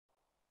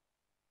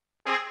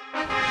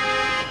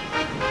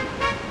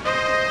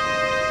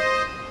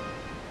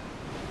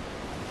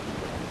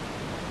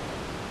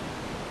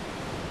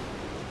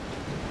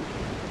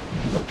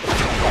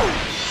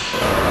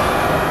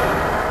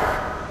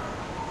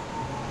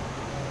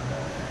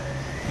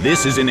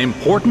This is an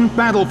important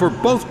battle for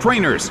both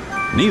trainers.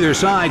 Neither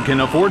side can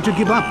afford to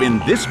give up in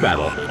this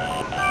battle.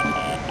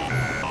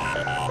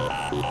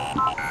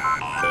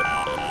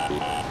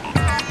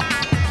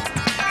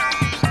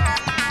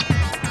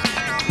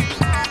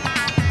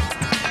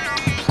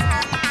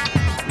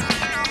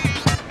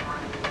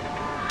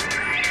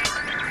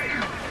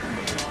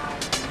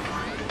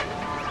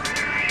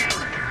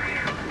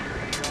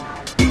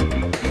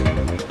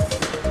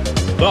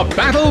 The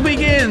battle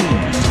begins!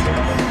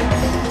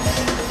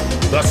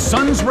 The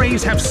sun's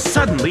rays have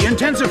suddenly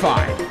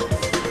intensified.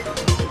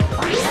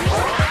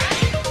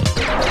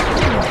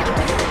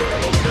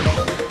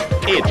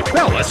 It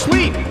fell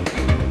asleep.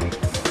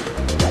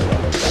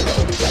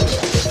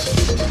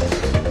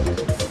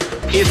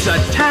 Its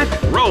attack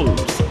rose.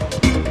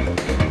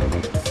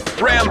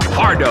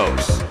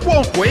 Rampardos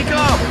won't wake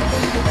up.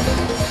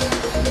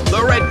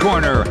 The red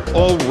corner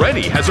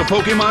already has a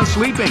Pokemon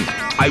sleeping.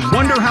 I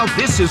wonder how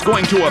this is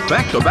going to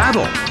affect the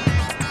battle.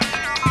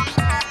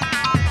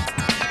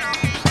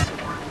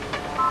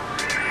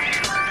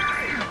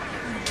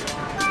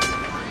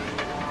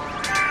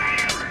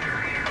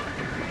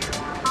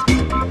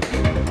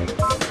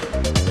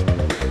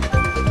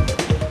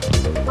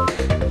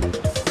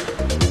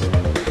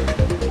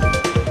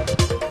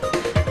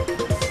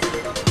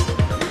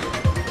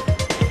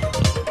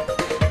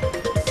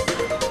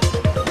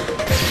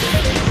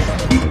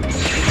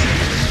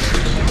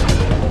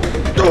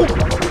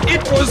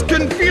 Was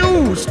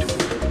confused.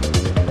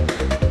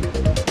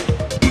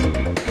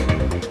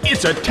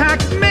 Its attack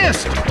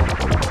missed.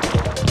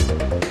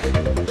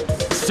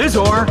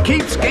 Scizor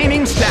keeps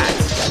gaining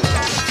stats.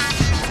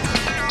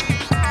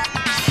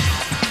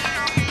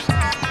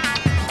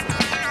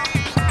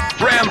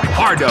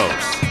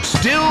 Rampardos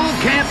still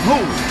can't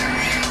move.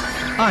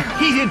 A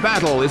heated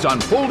battle is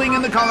unfolding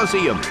in the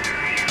Colosseum.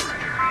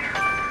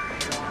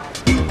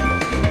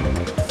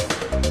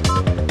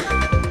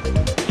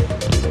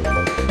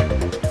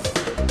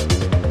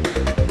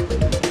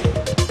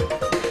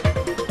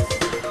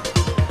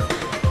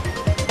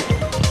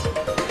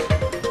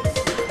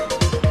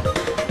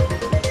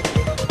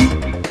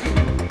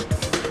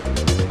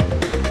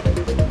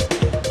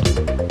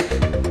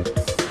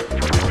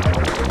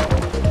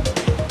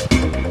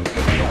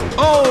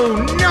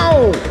 Oh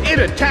no! It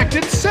attacked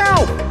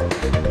itself!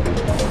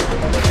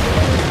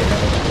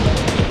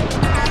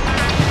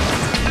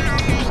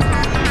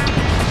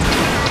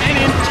 An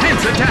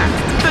intense attack!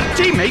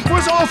 The teammate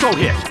was also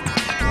hit!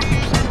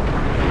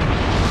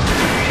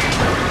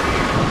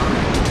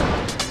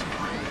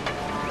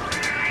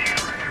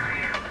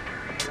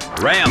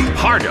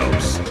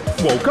 Rampardos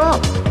woke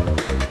up!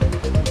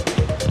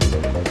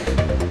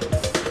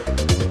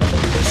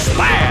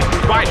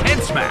 Slammed by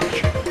head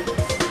smash!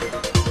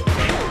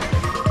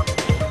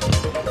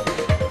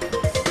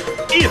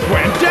 It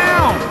went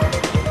down!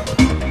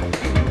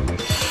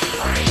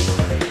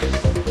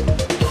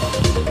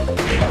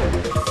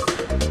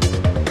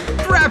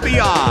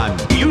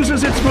 Drapion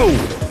uses its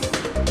move.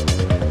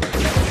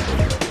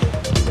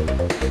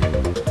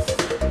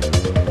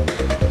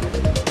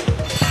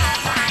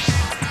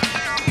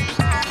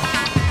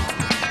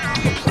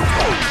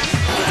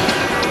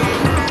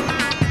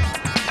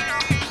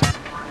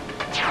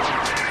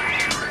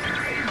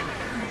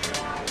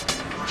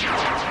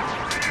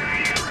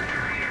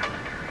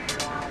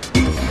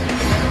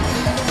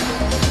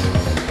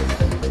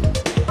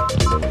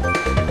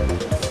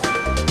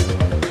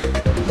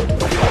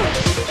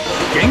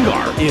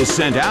 Gengar is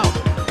sent out.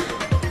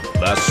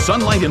 The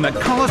sunlight in the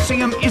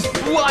Colosseum is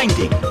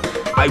blinding.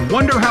 I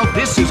wonder how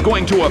this is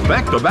going to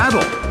affect the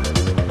battle.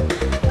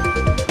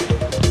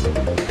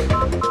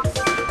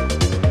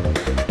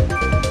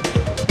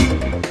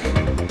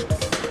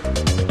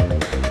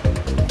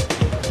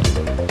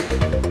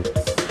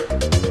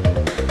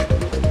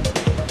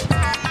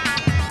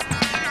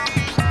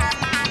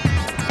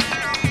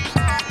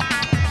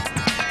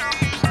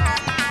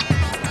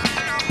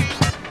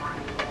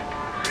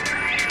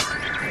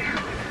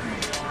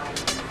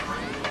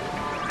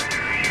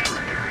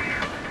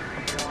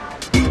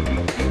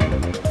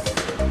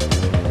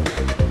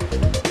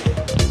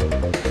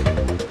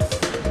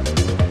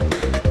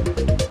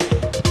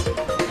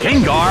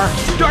 Gengar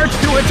starts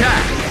to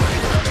attack.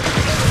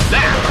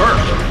 That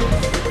hurt.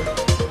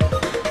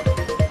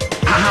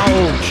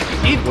 Ouch!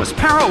 It was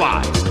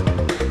paralyzed.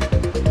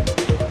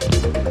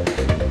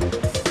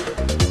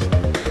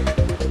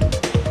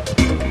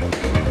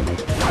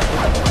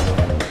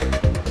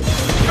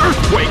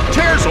 Earthquake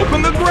tears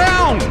open the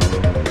ground.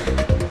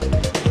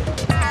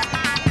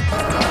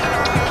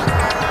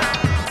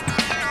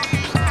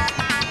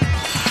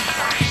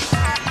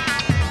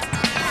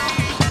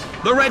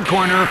 The red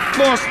corner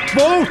lost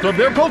both of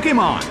their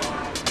Pokemon.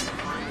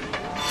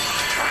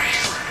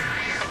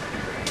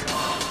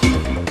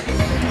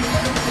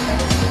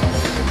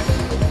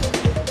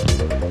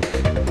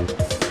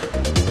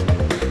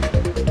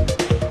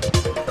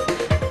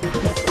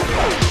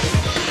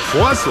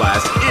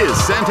 Froslass is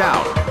sent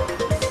out.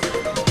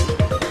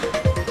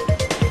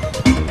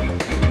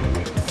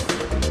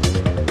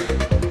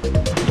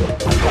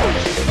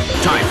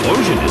 Typhlosion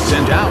Typhlosion is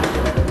sent out.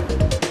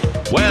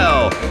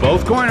 Well,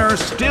 both corners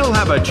still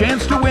have a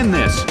chance to win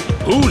this.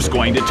 Who's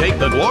going to take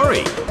the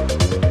glory?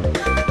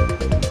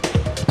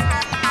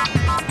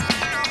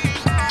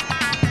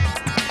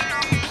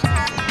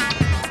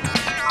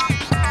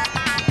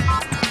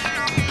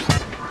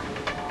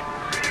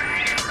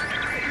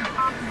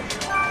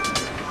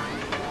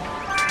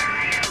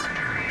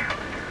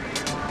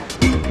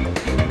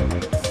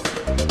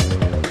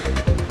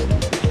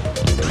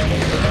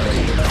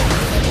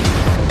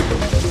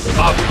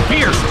 A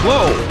fierce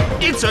blow.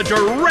 It's a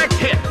direct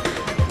hit.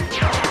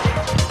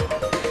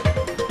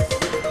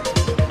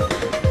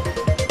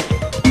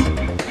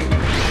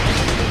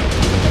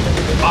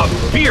 A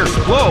fierce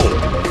blow.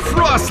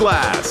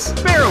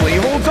 Froslass barely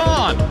holds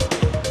on.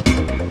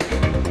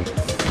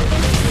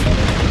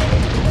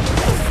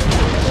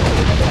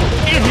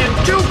 It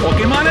hit two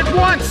Pokemon at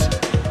once.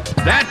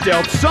 That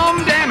dealt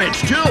some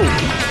damage too.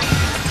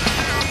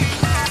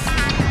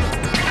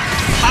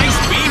 Ice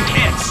Beam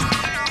hits.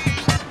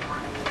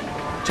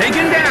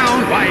 Taken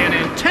down by an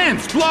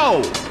intense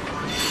blow.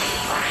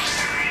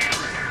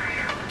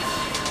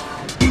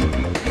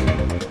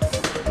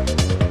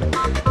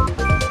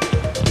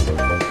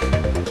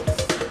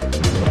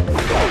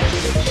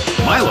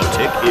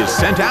 Milotic is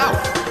sent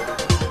out.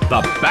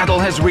 The battle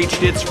has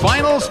reached its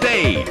final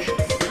stage.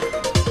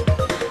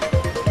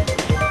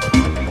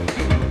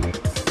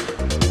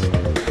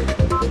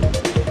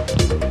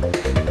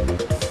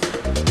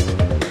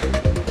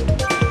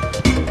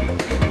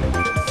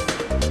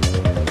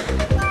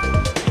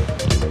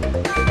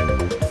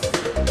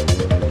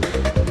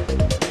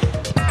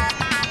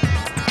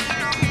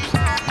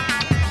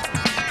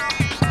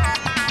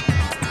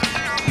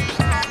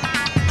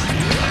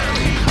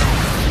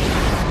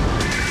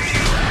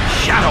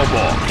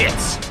 Ball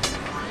hits.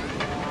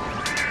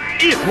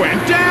 It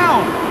went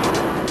down.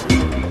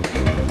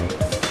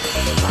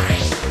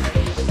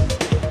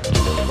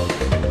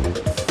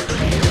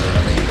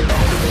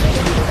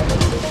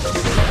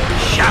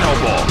 Shadow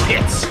Ball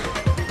hits.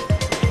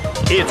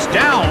 It's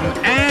down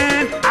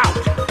and out.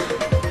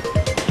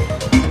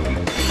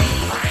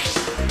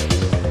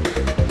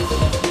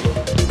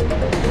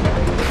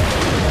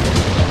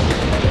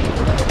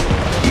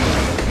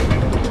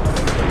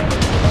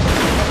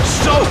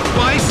 Soaked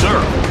by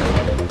surf.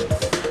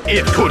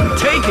 It couldn't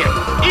take it.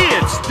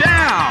 It's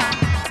down.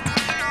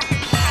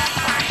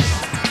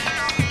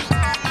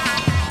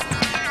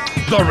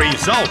 The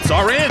results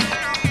are in.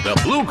 The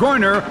blue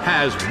corner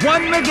has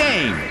won the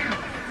game.